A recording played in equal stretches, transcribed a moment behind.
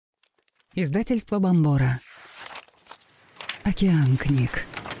Издательство Бомбора. Океан книг.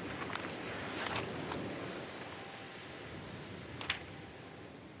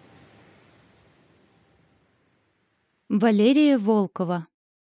 Валерия Волкова.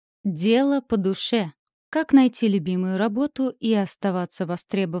 Дело по душе. Как найти любимую работу и оставаться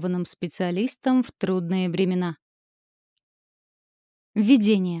востребованным специалистом в трудные времена.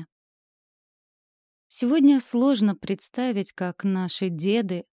 Введение. Сегодня сложно представить, как наши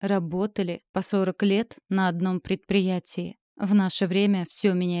деды работали по 40 лет на одном предприятии. В наше время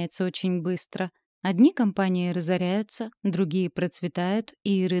все меняется очень быстро. Одни компании разоряются, другие процветают,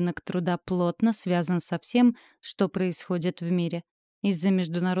 и рынок труда плотно связан со всем, что происходит в мире. Из-за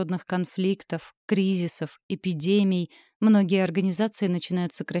международных конфликтов, кризисов, эпидемий многие организации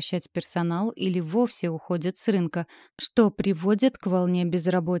начинают сокращать персонал или вовсе уходят с рынка, что приводит к волне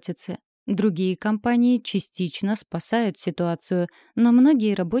безработицы. Другие компании частично спасают ситуацию, но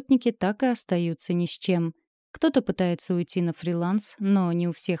многие работники так и остаются ни с чем. Кто-то пытается уйти на фриланс, но не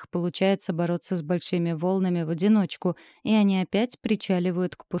у всех получается бороться с большими волнами в одиночку, и они опять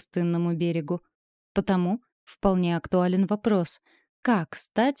причаливают к пустынному берегу. Потому вполне актуален вопрос: как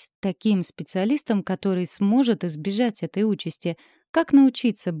стать таким специалистом, который сможет избежать этой участи? Как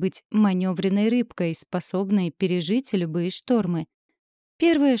научиться быть маневренной рыбкой, способной пережить любые штормы?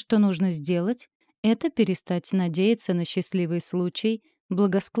 Первое, что нужно сделать, это перестать надеяться на счастливый случай,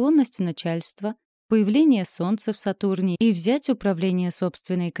 благосклонность начальства, появление Солнца в Сатурне и взять управление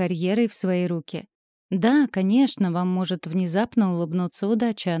собственной карьерой в свои руки. Да, конечно, вам может внезапно улыбнуться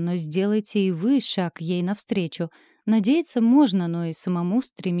удача, но сделайте и вы шаг ей навстречу. Надеяться можно, но и самому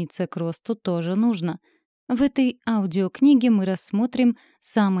стремиться к росту тоже нужно. В этой аудиокниге мы рассмотрим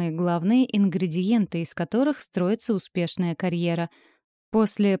самые главные ингредиенты, из которых строится успешная карьера —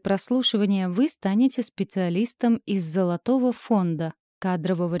 После прослушивания вы станете специалистом из золотого фонда,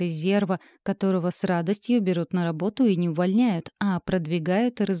 кадрового резерва, которого с радостью берут на работу и не увольняют, а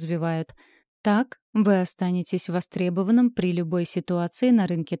продвигают и развивают. Так вы останетесь востребованным при любой ситуации на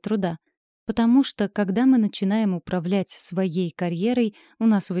рынке труда. Потому что, когда мы начинаем управлять своей карьерой, у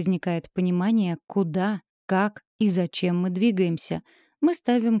нас возникает понимание, куда, как и зачем мы двигаемся. Мы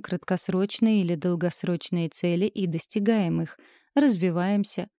ставим краткосрочные или долгосрочные цели и достигаем их —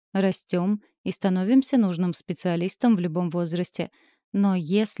 развиваемся, растем и становимся нужным специалистом в любом возрасте. Но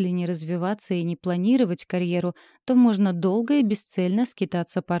если не развиваться и не планировать карьеру, то можно долго и бесцельно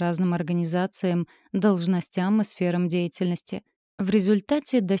скитаться по разным организациям, должностям и сферам деятельности. В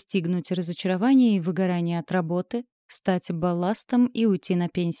результате достигнуть разочарования и выгорания от работы, стать балластом и уйти на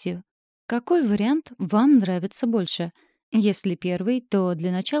пенсию. Какой вариант вам нравится больше? Если первый, то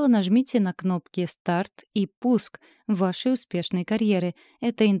для начала нажмите на кнопки «Старт» и «Пуск» вашей успешной карьеры.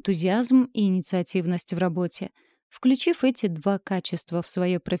 Это энтузиазм и инициативность в работе. Включив эти два качества в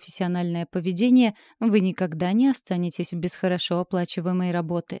свое профессиональное поведение, вы никогда не останетесь без хорошо оплачиваемой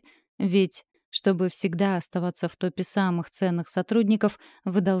работы. Ведь, чтобы всегда оставаться в топе самых ценных сотрудников,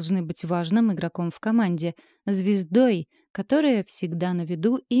 вы должны быть важным игроком в команде, звездой, которая всегда на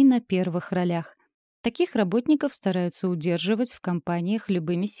виду и на первых ролях. Таких работников стараются удерживать в компаниях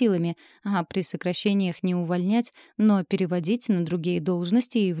любыми силами, а при сокращениях не увольнять, но переводить на другие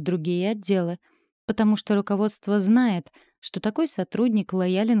должности и в другие отделы. Потому что руководство знает, что такой сотрудник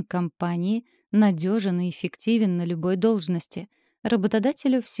лоялен компании, надежен и эффективен на любой должности.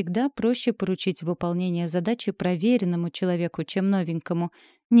 Работодателю всегда проще поручить выполнение задачи проверенному человеку, чем новенькому.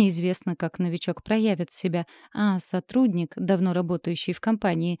 Неизвестно, как новичок проявит себя, а сотрудник, давно работающий в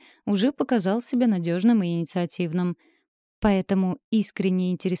компании, уже показал себя надежным и инициативным. Поэтому искренне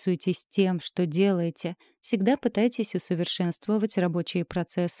интересуйтесь тем, что делаете, всегда пытайтесь усовершенствовать рабочие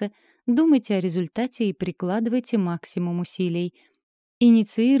процессы, думайте о результате и прикладывайте максимум усилий.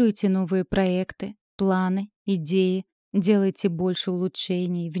 Инициируйте новые проекты, планы, идеи, делайте больше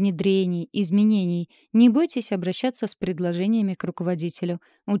улучшений, внедрений, изменений. Не бойтесь обращаться с предложениями к руководителю.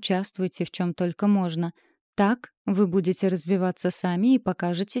 Участвуйте в чем только можно. Так вы будете развиваться сами и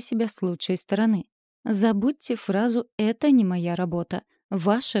покажете себя с лучшей стороны. Забудьте фразу «это не моя работа».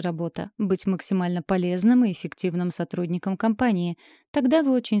 Ваша работа — быть максимально полезным и эффективным сотрудником компании. Тогда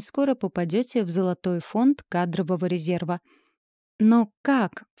вы очень скоро попадете в золотой фонд кадрового резерва. Но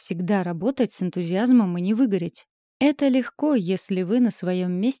как всегда работать с энтузиазмом и не выгореть? Это легко, если вы на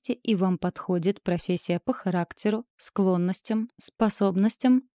своем месте и вам подходит профессия по характеру, склонностям,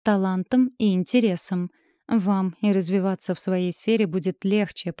 способностям, талантам и интересам. Вам и развиваться в своей сфере будет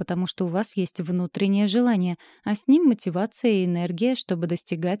легче, потому что у вас есть внутреннее желание, а с ним мотивация и энергия, чтобы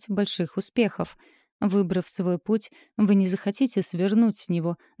достигать больших успехов. Выбрав свой путь, вы не захотите свернуть с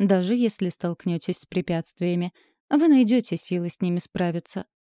него, даже если столкнетесь с препятствиями. Вы найдете силы с ними справиться.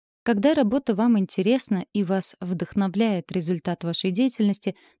 Когда работа вам интересна и вас вдохновляет результат вашей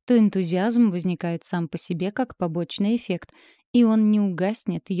деятельности, то энтузиазм возникает сам по себе как побочный эффект, и он не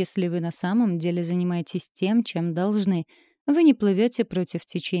угаснет, если вы на самом деле занимаетесь тем, чем должны. Вы не плывете против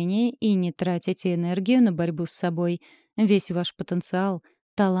течения и не тратите энергию на борьбу с собой. Весь ваш потенциал,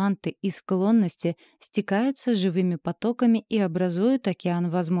 таланты и склонности стекаются живыми потоками и образуют океан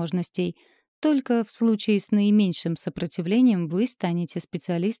возможностей. Только в случае с наименьшим сопротивлением вы станете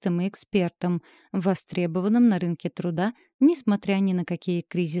специалистом и экспертом, востребованным на рынке труда, несмотря ни на какие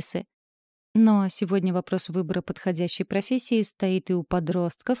кризисы. Но сегодня вопрос выбора подходящей профессии стоит и у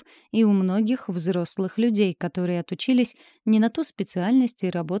подростков, и у многих взрослых людей, которые отучились не на ту специальность и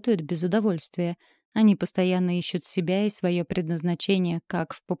работают без удовольствия. Они постоянно ищут себя и свое предназначение,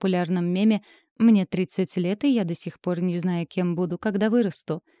 как в популярном меме «Мне 30 лет, и я до сих пор не знаю, кем буду, когда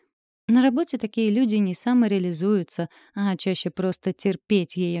вырасту». На работе такие люди не самореализуются, а чаще просто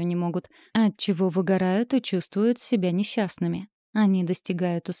терпеть ее не могут, отчего выгорают и чувствуют себя несчастными. Они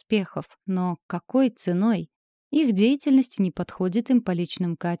достигают успехов, но какой ценой? Их деятельность не подходит им по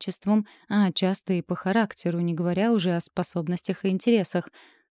личным качествам, а часто и по характеру, не говоря уже о способностях и интересах.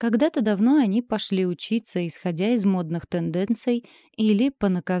 Когда-то давно они пошли учиться, исходя из модных тенденций или по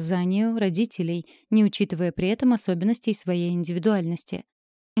наказанию родителей, не учитывая при этом особенностей своей индивидуальности.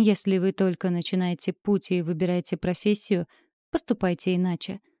 Если вы только начинаете путь и выбираете профессию, поступайте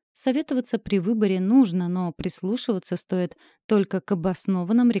иначе. Советоваться при выборе нужно, но прислушиваться стоит только к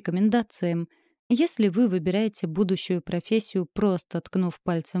обоснованным рекомендациям. Если вы выбираете будущую профессию, просто ткнув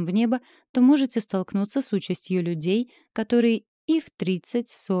пальцем в небо, то можете столкнуться с участью людей, которые и в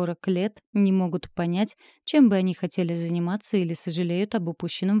 30-40 лет не могут понять, чем бы они хотели заниматься или сожалеют об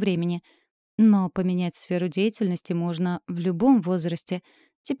упущенном времени. Но поменять сферу деятельности можно в любом возрасте.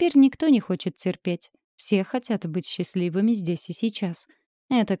 Теперь никто не хочет терпеть. Все хотят быть счастливыми здесь и сейчас.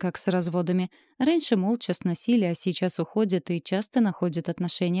 Это как с разводами. Раньше молча сносили, а сейчас уходят и часто находят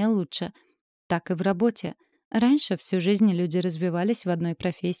отношения лучше. Так и в работе. Раньше всю жизнь люди развивались в одной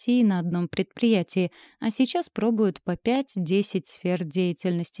профессии и на одном предприятии, а сейчас пробуют по 5-10 сфер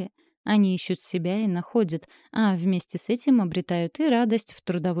деятельности. Они ищут себя и находят, а вместе с этим обретают и радость в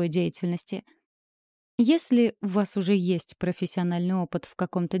трудовой деятельности. Если у вас уже есть профессиональный опыт в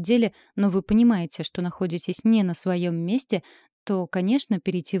каком-то деле, но вы понимаете, что находитесь не на своем месте, то, конечно,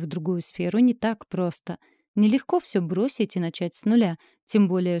 перейти в другую сферу не так просто. Нелегко все бросить и начать с нуля, тем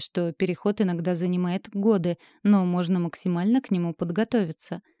более, что переход иногда занимает годы, но можно максимально к нему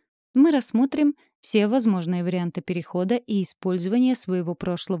подготовиться. Мы рассмотрим все возможные варианты перехода и использования своего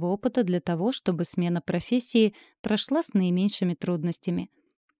прошлого опыта для того, чтобы смена профессии прошла с наименьшими трудностями.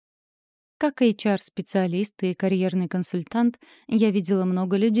 Как HR-специалист и карьерный консультант, я видела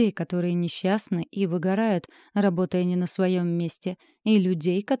много людей, которые несчастны и выгорают, работая не на своем месте, и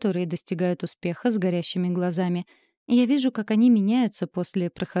людей, которые достигают успеха с горящими глазами. Я вижу, как они меняются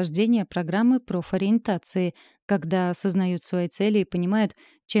после прохождения программы профориентации, когда осознают свои цели и понимают,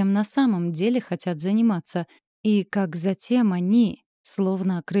 чем на самом деле хотят заниматься, и как затем они,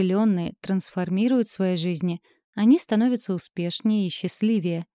 словно окрыленные, трансформируют свои жизни. Они становятся успешнее и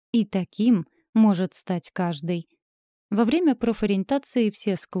счастливее. И таким может стать каждый. Во время профориентации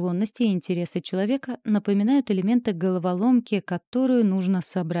все склонности и интересы человека напоминают элементы головоломки, которую нужно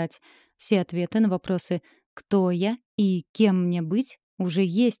собрать. Все ответы на вопросы «кто я» и «кем мне быть» уже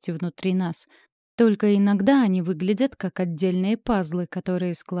есть внутри нас. Только иногда они выглядят как отдельные пазлы,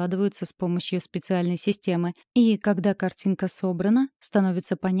 которые складываются с помощью специальной системы. И когда картинка собрана,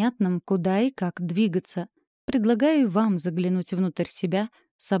 становится понятным, куда и как двигаться. Предлагаю вам заглянуть внутрь себя,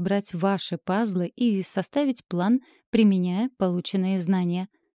 собрать ваши пазлы и составить план, применяя полученные знания.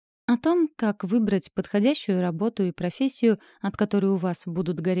 О том, как выбрать подходящую работу и профессию, от которой у вас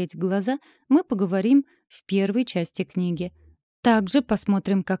будут гореть глаза, мы поговорим в первой части книги. Также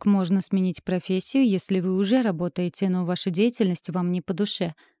посмотрим, как можно сменить профессию, если вы уже работаете, но ваша деятельность вам не по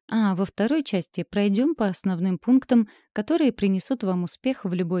душе. А во второй части пройдем по основным пунктам, которые принесут вам успех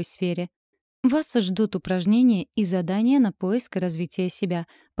в любой сфере. Вас ждут упражнения и задания на поиск и развитие себя,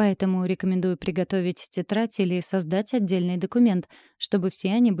 поэтому рекомендую приготовить тетрадь или создать отдельный документ, чтобы все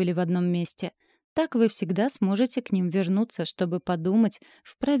они были в одном месте. Так вы всегда сможете к ним вернуться, чтобы подумать,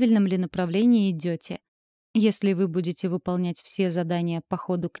 в правильном ли направлении идете. Если вы будете выполнять все задания по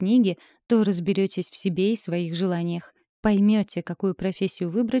ходу книги, то разберетесь в себе и своих желаниях, поймете, какую профессию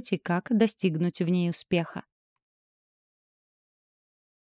выбрать и как достигнуть в ней успеха.